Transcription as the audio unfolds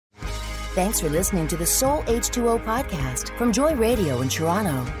Thanks for listening to the Soul H2O podcast from Joy Radio in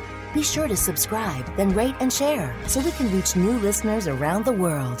Toronto. Be sure to subscribe, then rate and share so we can reach new listeners around the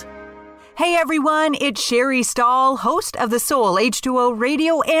world. Hey everyone, it's Sherry Stahl, host of the Soul H2O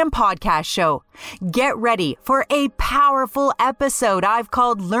radio and podcast show. Get ready for a powerful episode I've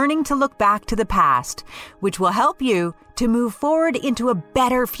called Learning to Look Back to the Past, which will help you to move forward into a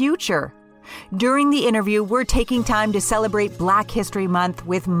better future. During the interview, we're taking time to celebrate Black History Month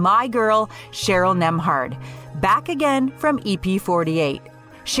with my girl, Cheryl Nembhard, back again from EP48.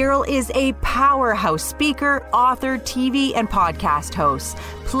 Cheryl is a powerhouse speaker, author, TV and podcast host,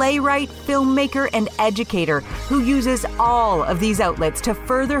 playwright, filmmaker, and educator who uses all of these outlets to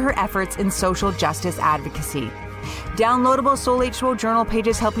further her efforts in social justice advocacy. Downloadable Soul H2O journal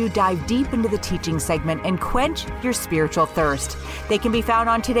pages help you dive deep into the teaching segment and quench your spiritual thirst. They can be found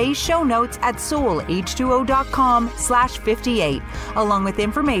on today's show notes at soulh2o.com/58, along with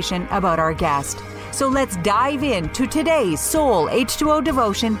information about our guest. So let's dive into today's Soul H2O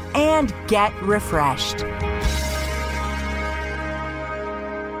devotion and get refreshed.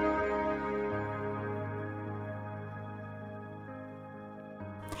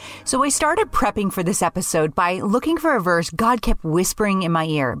 So I started prepping for this episode by looking for a verse God kept whispering in my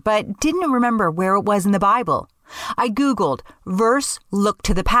ear, but didn't remember where it was in the Bible. I Googled, verse look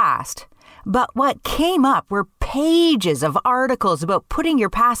to the past. But what came up were pages of articles about putting your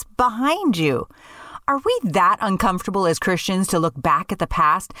past behind you. Are we that uncomfortable as Christians to look back at the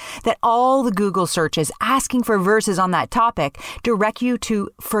past that all the Google searches asking for verses on that topic direct you to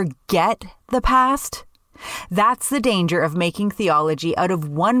forget the past? That's the danger of making theology out of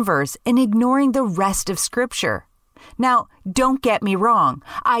one verse and ignoring the rest of Scripture. Now, don't get me wrong.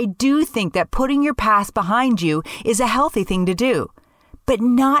 I do think that putting your past behind you is a healthy thing to do. But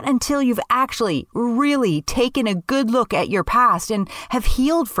not until you've actually really taken a good look at your past and have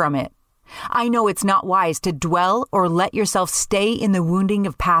healed from it. I know it's not wise to dwell or let yourself stay in the wounding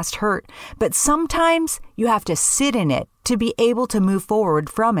of past hurt, but sometimes you have to sit in it to be able to move forward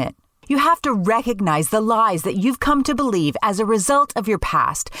from it. You have to recognize the lies that you've come to believe as a result of your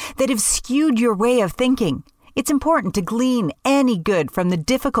past that have skewed your way of thinking. It's important to glean any good from the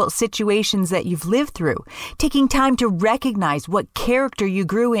difficult situations that you've lived through, taking time to recognize what character you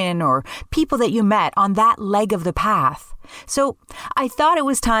grew in or people that you met on that leg of the path. So I thought it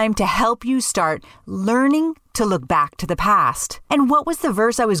was time to help you start learning to look back to the past. And what was the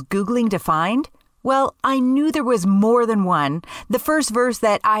verse I was Googling to find? Well, I knew there was more than one. The first verse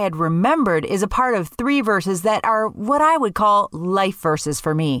that I had remembered is a part of 3 verses that are what I would call life verses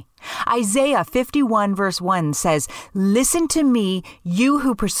for me. Isaiah 51 verse 1 says, "Listen to me, you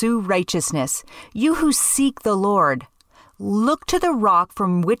who pursue righteousness, you who seek the Lord. Look to the rock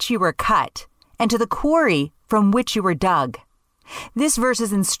from which you were cut, and to the quarry from which you were dug." This verse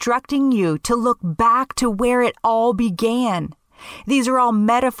is instructing you to look back to where it all began. These are all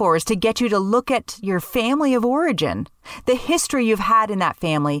metaphors to get you to look at your family of origin, the history you've had in that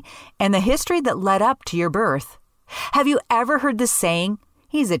family, and the history that led up to your birth. Have you ever heard the saying,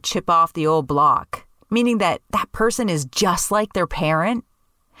 "He's a chip off the old block," meaning that that person is just like their parent?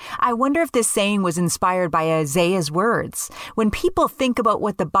 I wonder if this saying was inspired by Isaiah's words. When people think about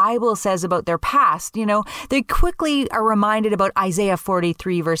what the Bible says about their past, they quickly are reminded about Isaiah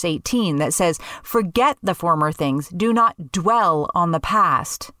 43 verse 18 that says, "Forget the former things, do not dwell on the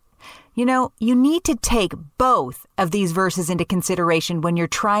past." You need to take both of these verses into consideration when you're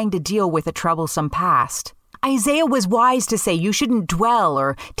trying to deal with a troublesome past. Isaiah was wise to say you shouldn't dwell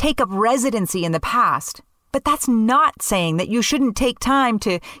or take up residency in the past. But that's not saying that you shouldn't take time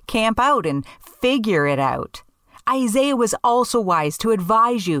to camp out and figure it out. Isaiah was also wise to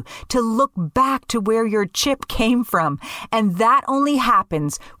advise you to look back to where your chip came from, and that only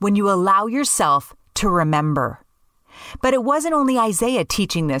happens when you allow yourself to remember. But it wasn't only Isaiah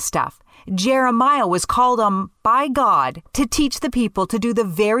teaching this stuff. Jeremiah was called on by God to teach the people to do the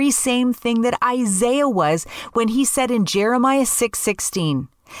very same thing that Isaiah was when he said in Jeremiah 6:16,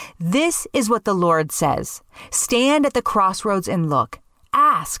 "This is what the Lord says. Stand at the crossroads and look.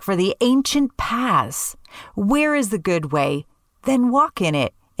 Ask for the ancient paths. Where is the good way? Then walk in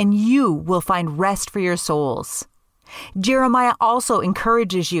it, and you will find rest for your souls." Jeremiah also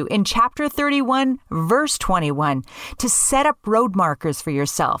encourages you in chapter 31, verse 21, to set up road markers for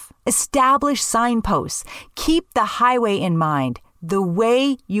yourself, establish signposts, keep the highway in mind, the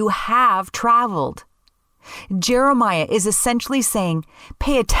way you have traveled. Jeremiah is essentially saying,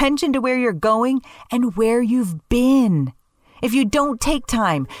 pay attention to where you're going and where you've been. If you don't take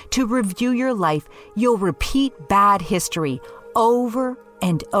time to review your life, you'll repeat bad history over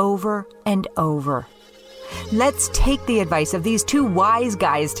and over and over. Let's take the advice of these two wise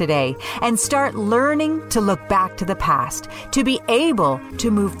guys today and start learning to look back to the past, to be able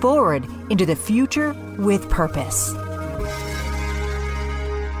to move forward into the future with purpose.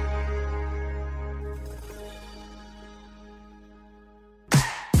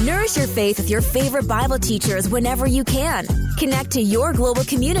 Nourish your faith with your favorite Bible teachers whenever you can. Connect to your global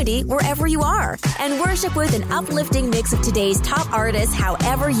community wherever you are and worship with an uplifting mix of today's top artists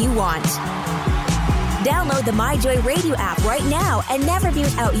however you want. Download the MyJoy Radio app right now and never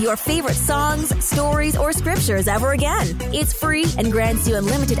mute out your favorite songs, stories, or scriptures ever again. It's free and grants you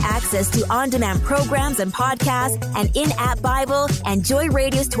unlimited access to on-demand programs and podcasts, an in-app Bible, and Joy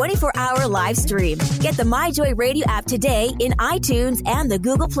Radio's 24-hour live stream. Get the MyJoy Radio app today in iTunes and the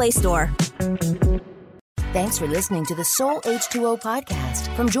Google Play Store. Thanks for listening to the Soul H2O podcast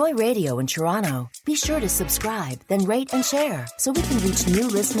from Joy Radio in Toronto. Be sure to subscribe, then rate and share so we can reach new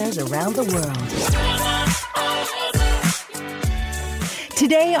listeners around the world.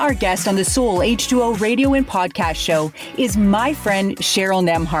 Today, our guest on the Soul H2O radio and podcast show is my friend Cheryl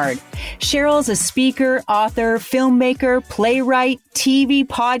Nembhard. Cheryl's a speaker, author, filmmaker, playwright, TV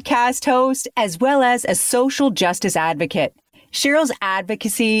podcast host, as well as a social justice advocate. Cheryl's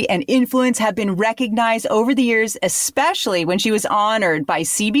advocacy and influence have been recognized over the years, especially when she was honored by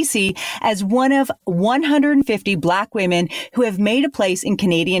CBC as one of 150 Black women who have made a place in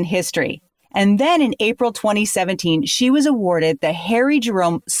Canadian history. And then in April 2017, she was awarded the Harry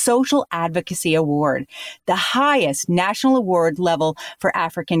Jerome Social Advocacy Award, the highest national award level for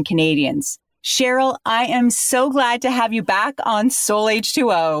African Canadians. Cheryl, I am so glad to have you back on Soul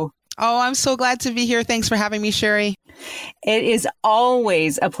H2O. Oh, I'm so glad to be here. Thanks for having me, Sherry. It is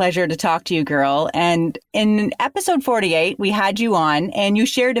always a pleasure to talk to you, girl. And in episode 48, we had you on and you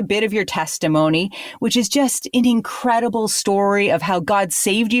shared a bit of your testimony, which is just an incredible story of how God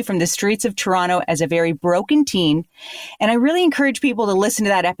saved you from the streets of Toronto as a very broken teen. And I really encourage people to listen to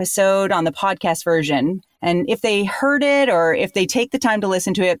that episode on the podcast version. And if they heard it or if they take the time to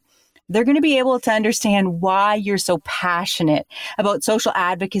listen to it, they're going to be able to understand why you're so passionate about social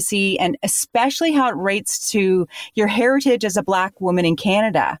advocacy and especially how it relates to your heritage as a Black woman in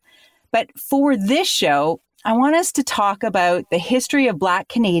Canada. But for this show, I want us to talk about the history of Black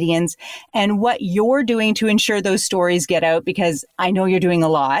Canadians and what you're doing to ensure those stories get out, because I know you're doing a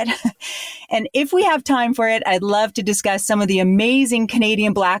lot. And if we have time for it, I'd love to discuss some of the amazing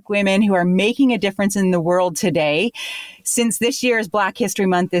Canadian Black women who are making a difference in the world today. Since this year's Black History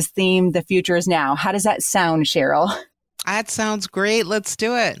Month is themed, The Future is Now. How does that sound, Cheryl? That sounds great. Let's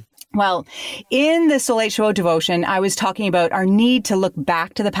do it. Well, in the Soul H2O devotion, I was talking about our need to look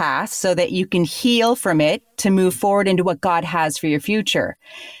back to the past so that you can heal from it to move forward into what God has for your future.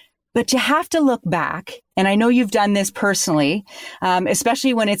 But you have to look back, and I know you've done this personally,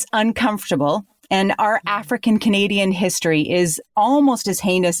 especially when it's uncomfortable. And our African Canadian history is almost as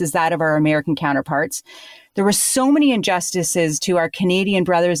heinous as that of our American counterparts. There were so many injustices to our Canadian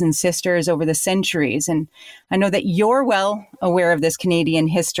brothers and sisters over the centuries. And I know that you're well aware of this Canadian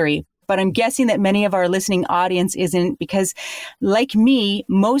history, but I'm guessing that many of our listening audience isn't, because like me,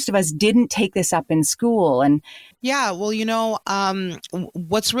 most of us didn't take this up in school. And yeah, well,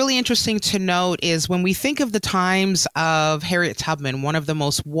 what's really interesting to note is when we think of the times of Harriet Tubman, one of the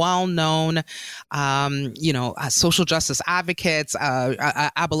most well-known, social justice advocates,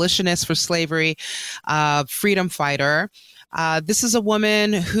 abolitionists for slavery, freedom fighter. This is a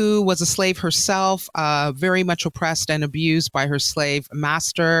woman who was a slave herself, very much oppressed and abused by her slave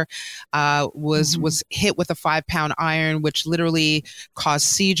master, was hit with a 5-pound iron, which literally caused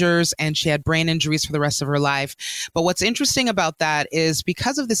seizures, and she had brain injuries for the rest of her life. But what's interesting about that is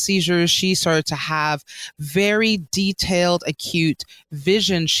because of the seizures, she started to have very detailed, acute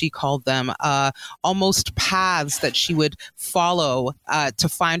visions, she called them, almost paths that she would follow to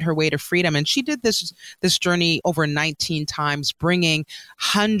find her way to freedom. And she did this journey over 19 times, bringing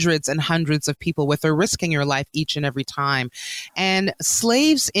hundreds and hundreds of people with her, risking her life each and every time. And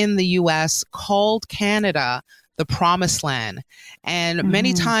slaves in the U.S. called Canada the promised land. And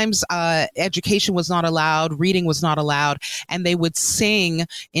many times education was not allowed, reading was not allowed, and they would sing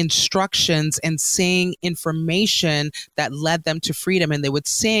instructions and sing information that led them to freedom. And they would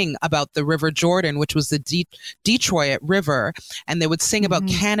sing about the River Jordan, which was the Detroit River, and they would sing about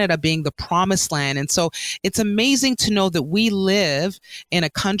Canada being the promised land. And so it's amazing to know that we live in a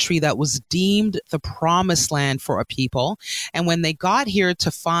country that was deemed the promised land for a people. And when they got here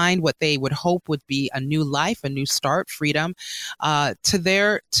to find what they would hope would be a new life, a new new start, freedom. To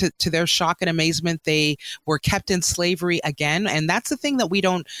their shock and amazement, they were kept in slavery again. And that's the thing that we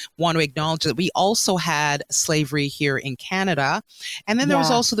don't want to acknowledge, that we also had slavery here in Canada. And then there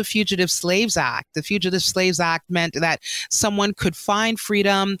was also the Fugitive Slaves Act. The Fugitive Slaves Act meant that someone could find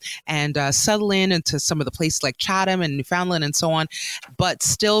freedom and settle into some of the places like Chatham and Newfoundland and so on, but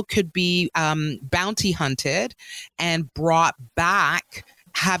still could be bounty hunted and brought back,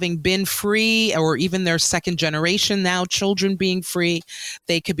 having been free, or even their second generation now, children being free,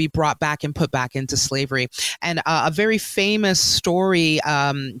 they could be brought back and put back into slavery. And a very famous story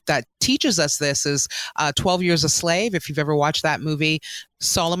that teaches us this is 12 Years a Slave. If you've ever watched that movie,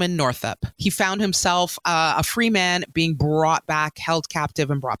 Solomon Northup, he found himself a free man being brought back, held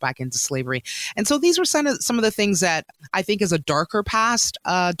captive, and brought back into slavery. And so these were some of the things that I think is a darker past,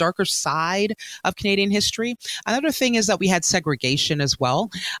 darker side of Canadian history. Another thing is that we had segregation as well.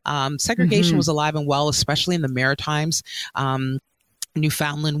 Segregation was alive and well, especially in the Maritimes.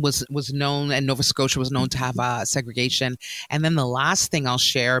 Newfoundland was known, and Nova Scotia was known to have segregation. And then the last thing I'll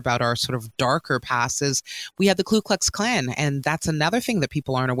share about our sort of darker past is we had the Ku Klux Klan, and that's another thing that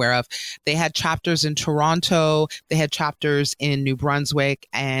people aren't aware of. They had chapters in Toronto, they had chapters in New Brunswick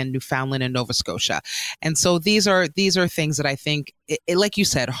and Newfoundland and Nova Scotia. And so these are things that I think, like you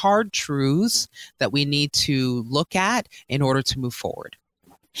said, hard truths that we need to look at in order to move forward.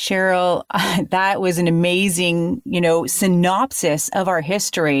 Cheryl, that was an amazing, synopsis of our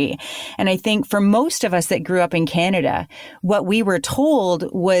history. And I think for most of us that grew up in Canada, what we were told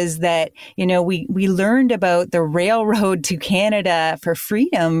was that, we learned about the railroad to Canada for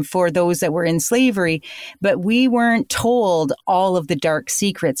freedom for those that were in slavery, but we weren't told all of the dark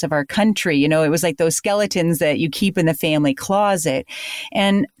secrets of our country. It was like those skeletons that you keep in the family closet.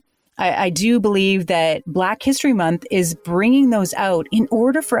 And I do believe that Black History Month is bringing those out in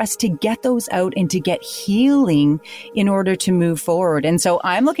order for us to get those out and to get healing in order to move forward. And so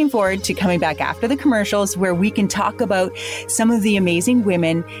I'm looking forward to coming back after the commercials where we can talk about some of the amazing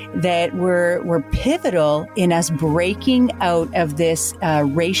women that were pivotal in us breaking out of this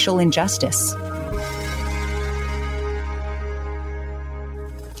racial injustice.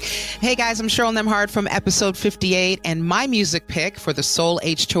 Hey guys, I'm Cheryl Nembhard from episode 58, and my music pick for the Soul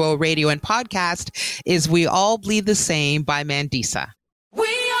H2O radio and podcast is We All Bleed the Same by Mandisa. We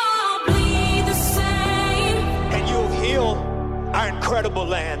all bleed the same. And you'll heal our incredible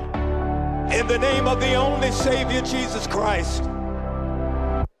land. In the name of the only Savior, Jesus Christ.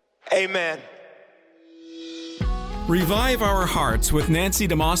 Amen. Revive Our Hearts with Nancy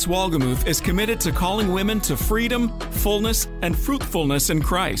DeMoss Wolgemuth is committed to calling women to freedom, fullness, and fruitfulness in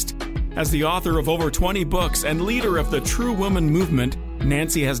Christ. As the author of over 20 books and leader of the True Woman movement,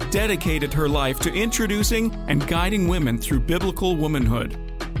 Nancy has dedicated her life to introducing and guiding women through biblical womanhood.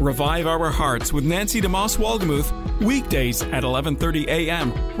 Revive Our Hearts with Nancy DeMoss Wolgemuth, weekdays at 11:30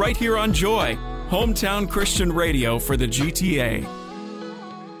 a.m. right here on Joy, hometown Christian radio for the GTA.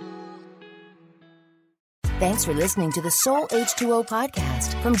 Thanks for listening to the Soul H2O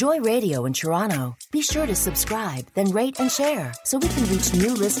podcast from Joy Radio in Toronto. Be sure to subscribe, then rate and share so we can reach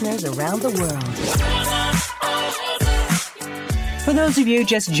new listeners around the world. For those of you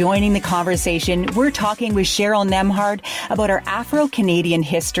just joining the conversation, we're talking with Cheryl Nembhard about our Afro-Canadian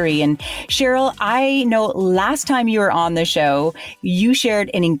history. And Cheryl, I know last time you were on the show, you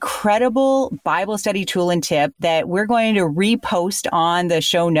shared an incredible Bible study tool and tip that we're going to repost on the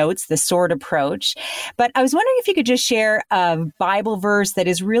show notes, the SWORD approach. But I was wondering if you could just share a Bible verse that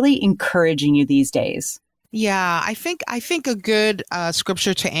is really encouraging you these days. Yeah, I think a good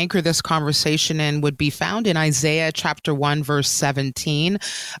scripture to anchor this conversation in would be found in Isaiah chapter 1, verse 17,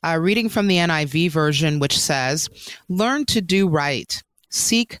 reading from the NIV version, which says, "Learn to do right,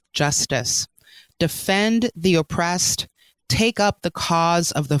 seek justice, defend the oppressed, take up the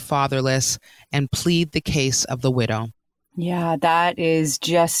cause of the fatherless, and plead the case of the widow." Yeah, that is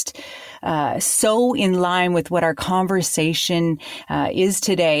just so in line with what our conversation is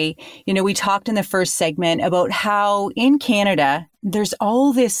today. We talked in the first segment about how in Canada, there's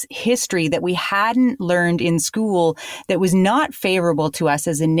all this history that we hadn't learned in school that was not favorable to us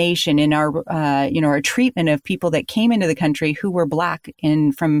as a nation in our, our treatment of people that came into the country who were Black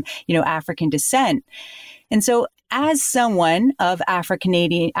and from, African descent. And so as someone of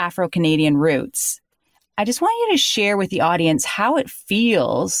Afro-Canadian roots, I just want you to share with the audience how it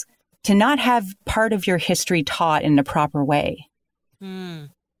feels to not have part of your history taught in a proper way.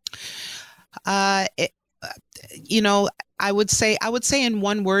 I would say in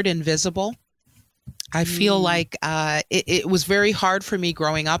one word, invisible. I feel like it was very hard for me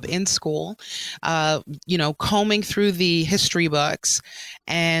growing up in school, combing through the history books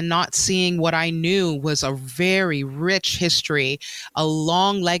and not seeing what I knew was a very rich history, a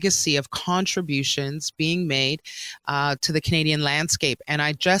long legacy of contributions being made to the Canadian landscape. And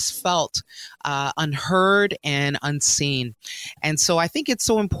I just felt unheard and unseen. And so I think it's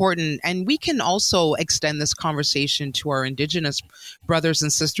so important. And we can also extend this conversation to our Indigenous brothers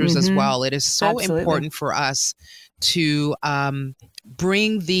and sisters as well. It is so important for us to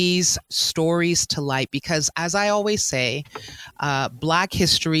bring these stories to light because, as I always say, Black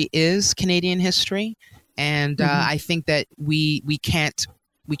history is Canadian history, and I think that we can't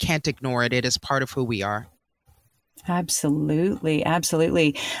ignore it. It is part of who we are. Absolutely. I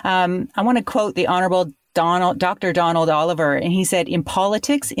want to quote the Honorable Dr. Donald Oliver, and he said, "In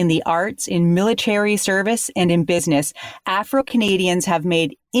politics, in the arts, in military service, and in business, Afro-Canadians have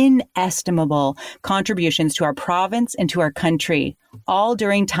made inestimable contributions to our province and to our country, all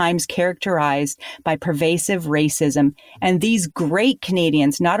during times characterized by pervasive racism. And these great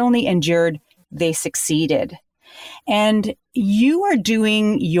Canadians not only endured, they succeeded." And you are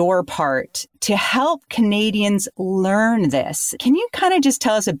doing your part to help Canadians learn this. Can you kind of just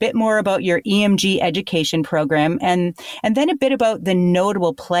tell us a bit more about your EMG education program and then a bit about the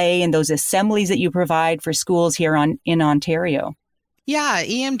notable play and those assemblies that you provide for schools here in Ontario? Yeah,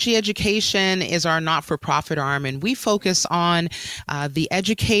 EMG Education is our not-for-profit arm, and we focus on the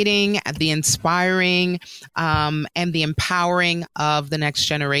educating, the inspiring, and the empowering of the next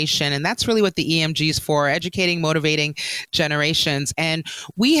generation. And that's really what the EMG is for, educating, motivating generations. And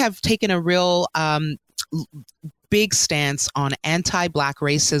we have taken a real big stance on anti-Black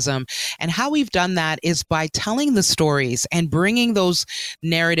racism. And how we've done that is by telling the stories and bringing those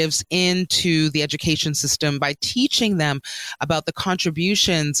narratives into the education system by teaching them about the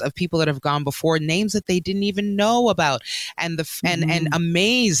contributions of people that have gone before, names that they didn't even know about, and and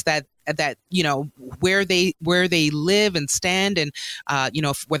amazed that where they live and stand, and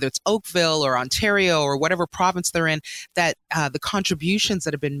whether it's Oakville or Ontario or whatever province they're in, that the contributions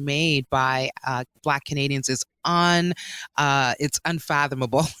that have been made by Black Canadians is it's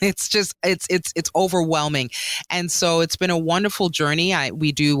unfathomable. It's just it's overwhelming. And so it's been a wonderful journey.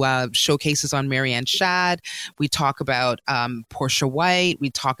 We do showcases on Marianne Shad. We talk about Portia White.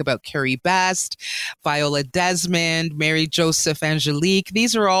 We talk about Carrie Best, Viola Desmond, Mary Joseph Angelique.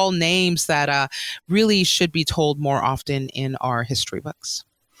 These are all names that really should be told more often in our history books.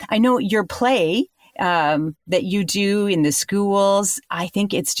 I know your play that you do in the schools, I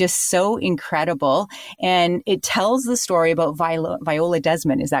think it's just so incredible. And it tells the story about Viola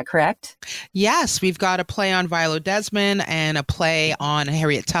Desmond. Is that correct? Yes, we've got a play on Viola Desmond and a play on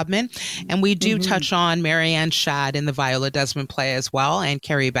Harriet Tubman. And we do touch on Marianne Shad in the Viola Desmond play as well, and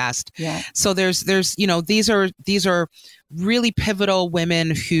Carrie Best. Yeah. So there's these are really pivotal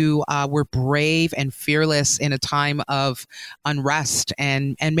women who were brave and fearless in a time of unrest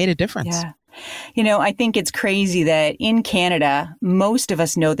and made a difference. Yeah. I think it's crazy that in Canada, most of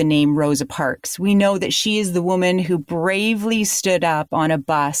us know the name Rosa Parks. We know that she is the woman who bravely stood up on a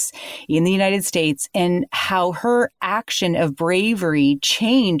bus in the United States, and how her action of bravery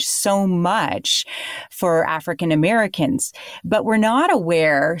changed so much for African Americans. But we're not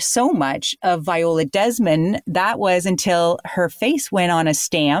aware so much of Viola Desmond. That was until her face went on a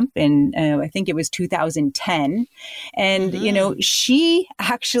stamp in, I think it was 2010. And, she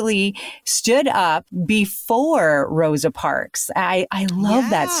actually stood up before Rosa Parks. I love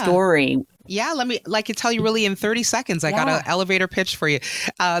that story. Yeah, I can tell you really in 30 seconds. I got an elevator pitch for you.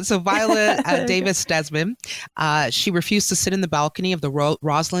 So Viola Davis Desmond, she refused to sit in the balcony of the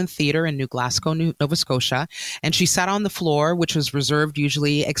Roslyn Theatre in New Glasgow, Nova Scotia. And she sat on the floor, which was reserved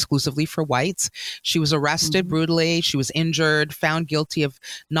usually exclusively for whites. She was arrested brutally. She was injured, found guilty of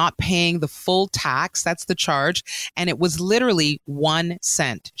not paying the full tax. That's the charge. And it was literally 1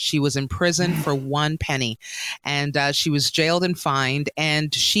 cent. She was in prison for 1 penny. And she was jailed and fined.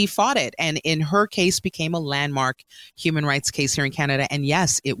 And she fought it. And in her case became a landmark human rights case here in Canada. And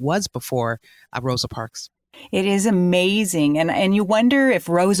yes, it was before Rosa Parks. It is amazing. And you wonder if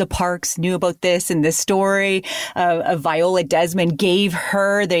Rosa Parks knew about this, and this story of Viola Desmond gave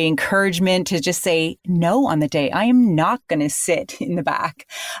her the encouragement to just say no on the day. I am not going to sit in the back.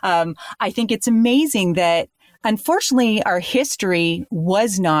 I think it's amazing that unfortunately our history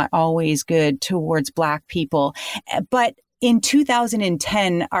was not always good towards Black people. But in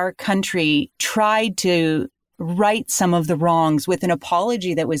 2010, our country tried to right some of the wrongs with an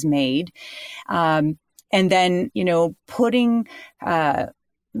apology that was made. And then, putting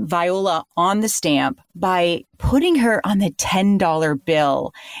Viola on the stamp by putting her on the $10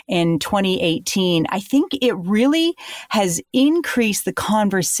 bill in 2018, I think it really has increased the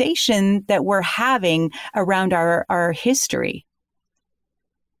conversation that we're having around our history.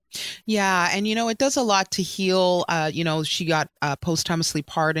 Yeah. And, it does a lot to heal. She got posthumously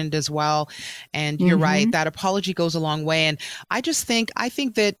pardoned as well. And you're right, that apology goes a long way. And I think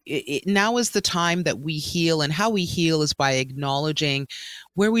that now is the time that we heal, and how we heal is by acknowledging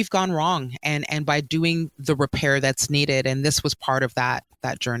where we've gone wrong and by doing the repair that's needed. And this was part of that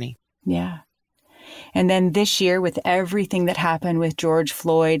journey. Yeah. And then this year, with everything that happened with George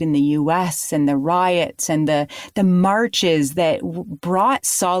Floyd in the U.S. and the riots and the marches that brought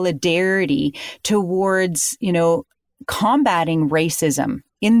solidarity towards, combating racism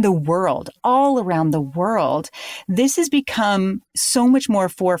in the world, all around the world, this has become so much more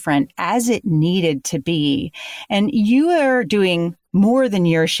forefront, as it needed to be. And you are doing more than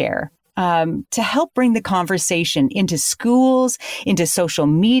your share to help bring the conversation into schools, into social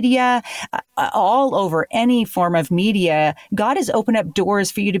media, all over any form of media. God has opened up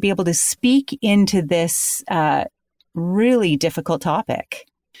doors for you to be able to speak into this really difficult topic.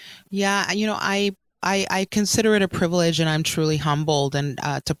 Yeah, I consider it a privilege, and I'm truly humbled, and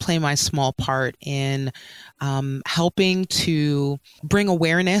to play my small part in helping to bring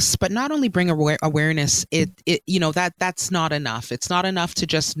awareness, but not only bring awareness. That's not enough. It's not enough to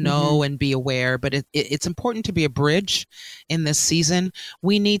just know and be aware, but it's important to be a bridge in this season.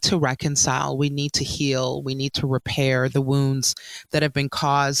 We need to reconcile. We need to heal. We need to repair the wounds that have been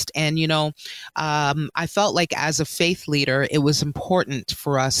caused. And I felt like as a faith leader, it was important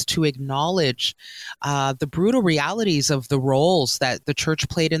for us to acknowledge the brutal realities of the roles that the church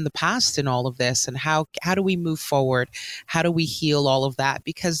played in the past in all of this, and how do we move forward? How do we heal all of that?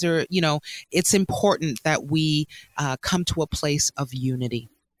 Because it's important that we come to a place of unity.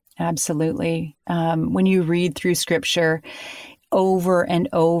 Absolutely. When you read through Scripture over and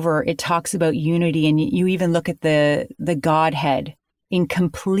over, it talks about unity, and you even look at the Godhead in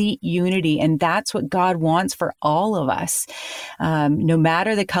complete unity. And that's what God wants for all of us. No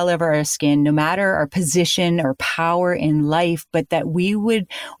matter the color of our skin, no matter our position or power in life, but that we would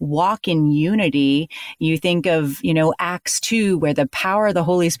walk in unity. You think of, Acts 2, where the power of the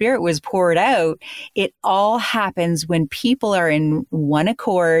Holy Spirit was poured out. It all happens when people are in one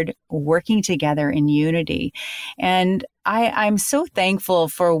accord, working together in unity. And I'm so thankful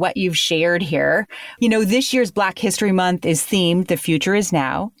for what you've shared here. This year's Black History Month is themed The Future is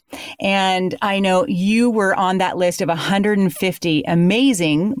Now. And I know you were on that list of 150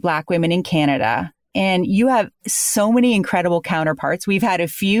 amazing Black women in Canada. And you have so many incredible counterparts. We've had a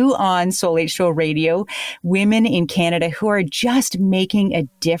few on Soul H2O Radio, women in Canada who are just making a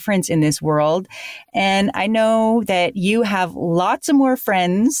difference in this world. And I know that you have lots of more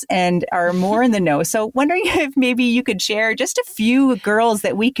friends and are more in the know. So wondering if maybe you could share just a few girls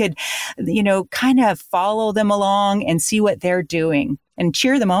that we could, kind of follow them along and see what they're doing and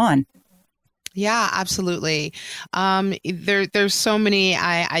cheer them on. Yeah, absolutely. There's so many.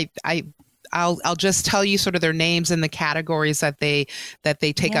 I'll just tell you sort of their names and the categories that they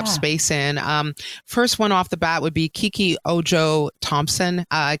take up space in. First one off the bat would be Kiki Ojo Thompson,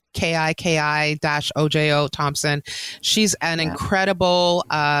 KIKI-OJO Thompson. She's an incredible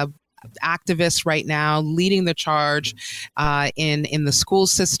activist right now, leading the charge in the school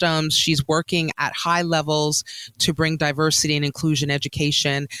systems. She's working at high levels to bring diversity and inclusion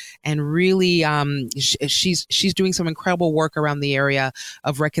education, and really she's doing some incredible work around the area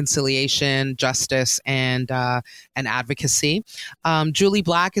of reconciliation, justice, and advocacy. Julie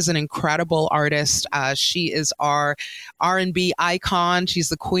Black is an incredible artist. She is our R&B icon. She's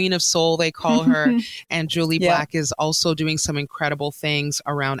the queen of soul, they call her. And Julie Black is also doing some incredible things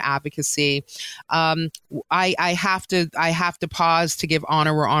around advocacy. I have to pause to give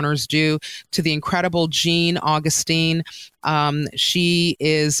honor where honor's due to the incredible Jean Augustine. She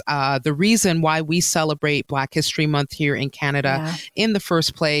is the reason why we celebrate Black History Month here in Canada in the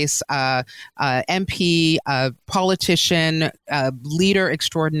first place. MP, politician, leader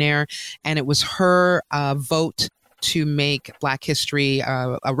extraordinaire, and it was her vote to make Black History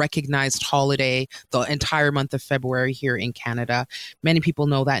a recognized holiday the entire month of February here in Canada. Many people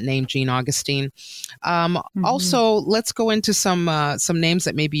know that name, Jean Augustine. Also, let's go into some names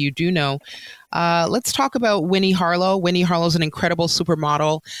that maybe you do know. let's talk about Winnie Harlow. Winnie Harlow is an incredible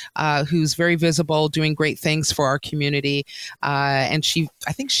supermodel who's very visible, doing great things for our community. And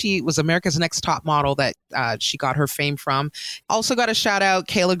I think she was America's Next Top Model that she got her fame from. Also got a shout out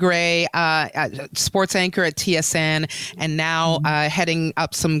Kayla Gray, sports anchor at TSN, and now heading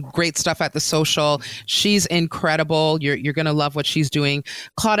up some great stuff at The Social. She's incredible. You're going to love what she's doing.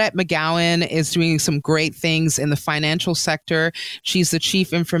 Claudette McGowan is doing some great things in the financial sector. She's the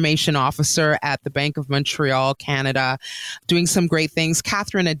Chief Information Officer at the Bank of Montreal, Canada, doing some great things.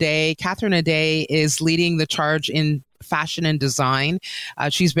 Catherine Ade is leading the charge in fashion and design.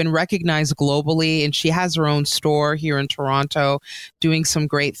 She's been recognized globally, and she has her own store here in Toronto doing some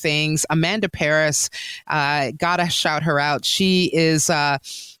great things. Amanda Paris, gotta shout her out. She is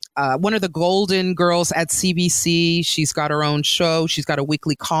one of the golden girls at CBC. She's got her own show. She's got a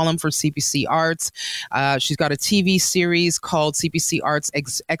weekly column for CBC Arts. She's got a TV series called CBC Arts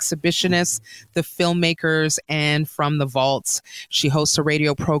Exhibitionists, The Filmmakers, and From the Vaults. She hosts a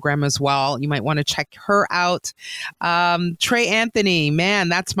radio program as well. You might want to check her out. Trey Anthony, man,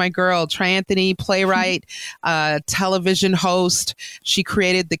 that's my girl. Trey Anthony, playwright, television host. She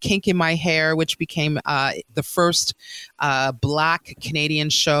created The Kink in My Hair, which became the first Black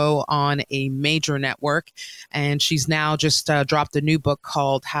Canadian show on a major network. And she's now just dropped a new book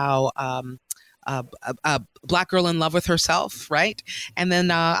called How a Black Girl in Love with Herself, right? And then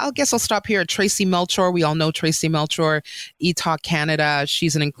I guess I'll stop here at Tracy Melchor. We all know Tracy Melchor, eTalk Canada.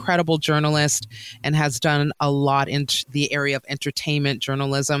 She's an incredible journalist and has done a lot in the area of entertainment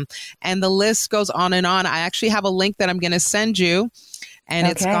journalism. And the list goes on and on. I actually have a link that I'm going to send you. And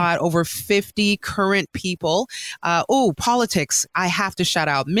It's got over 50 current people. Politics. I have to shout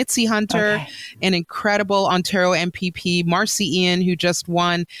out Mitzi Hunter, an incredible Ontario MPP, Marcy Ian, who just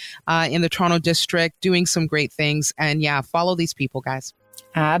won in the Toronto District, doing some great things. And yeah, follow these people, guys.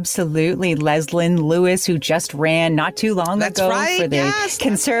 Absolutely. Leslyn Lewis, who just ran not too long ago for the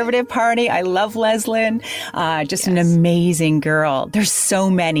Conservative Party. I love Leslyn. Just an amazing girl. There's so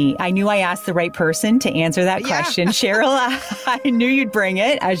many. I knew I asked the right person to answer that question. Cheryl, I knew you'd bring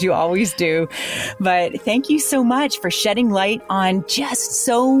it, as you always do. But thank you so much for shedding light on just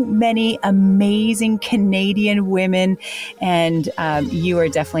so many amazing Canadian women. And you are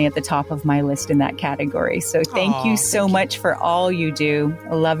definitely at the top of my list in that category. So thank you so much for all you do.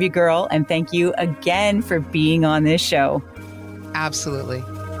 I love you, girl. And thank you again for being on this show. Absolutely.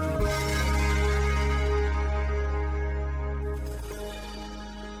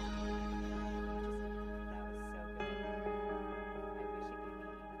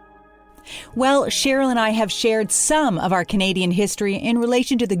 Well, Cheryl and I have shared some of our Canadian history in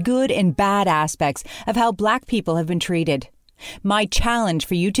relation to the good and bad aspects of how Black people have been treated. My challenge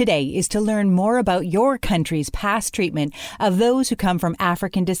for you today is to learn more about your country's past treatment of those who come from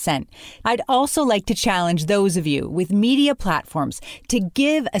African descent. I'd also like to challenge those of you with media platforms to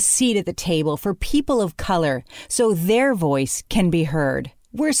give a seat at the table for people of color so their voice can be heard.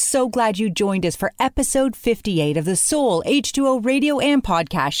 We're so glad you joined us for episode 58 of the Soul H2O radio and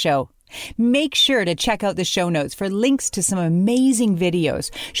podcast show. Make sure to check out the show notes for links to some amazing videos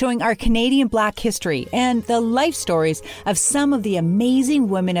showing our Canadian Black history and the life stories of some of the amazing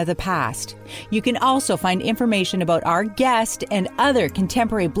women of the past. You can also find information about our guest and other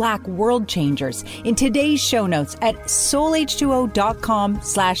contemporary Black world changers in today's show notes at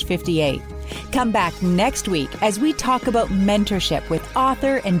soulh2o.com/58. Come back next week as we talk about mentorship with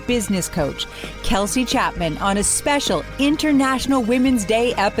author and business coach Kelsey Chapman on a special International Women's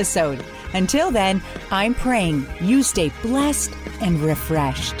Day episode. Until then, I'm praying you stay blessed and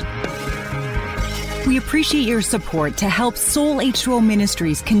refreshed. We appreciate your support to help Soul H2O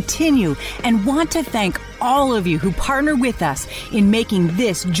Ministries continue and want to thank all of you who partner with us in making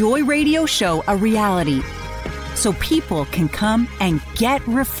this Joy Radio show a reality so people can come and get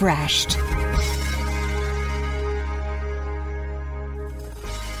refreshed.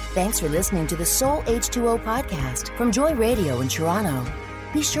 Thanks for listening to the Soul H2O podcast from Joy Radio in Toronto.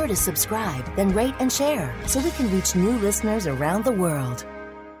 Be sure to subscribe, then rate and share so we can reach new listeners around the world.